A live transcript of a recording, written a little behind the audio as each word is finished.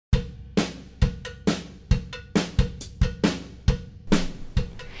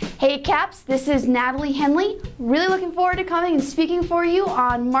Hey Caps, this is Natalie Henley. Really looking forward to coming and speaking for you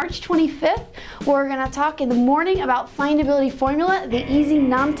on March 25th. We're going to talk in the morning about findability formula, the easy,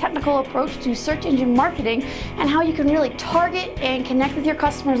 non-technical approach to search engine marketing, and how you can really target and connect with your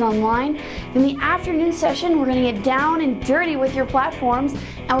customers online. In the afternoon session, we're going to get down and dirty with your platforms,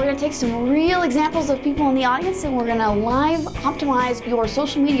 and we're going to take some real examples of people in the audience, and we're going to live optimize your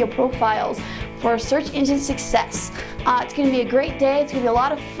social media profiles for search engine success. It's going to be a great day. It's going to be a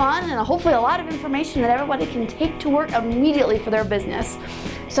lot of fun and hopefully a lot of information that everybody can take to work immediately for their business.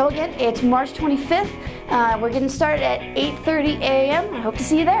 So again, it's March 25th. We're getting started at 8:30 a.m. I hope to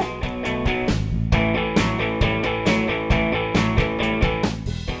see you there.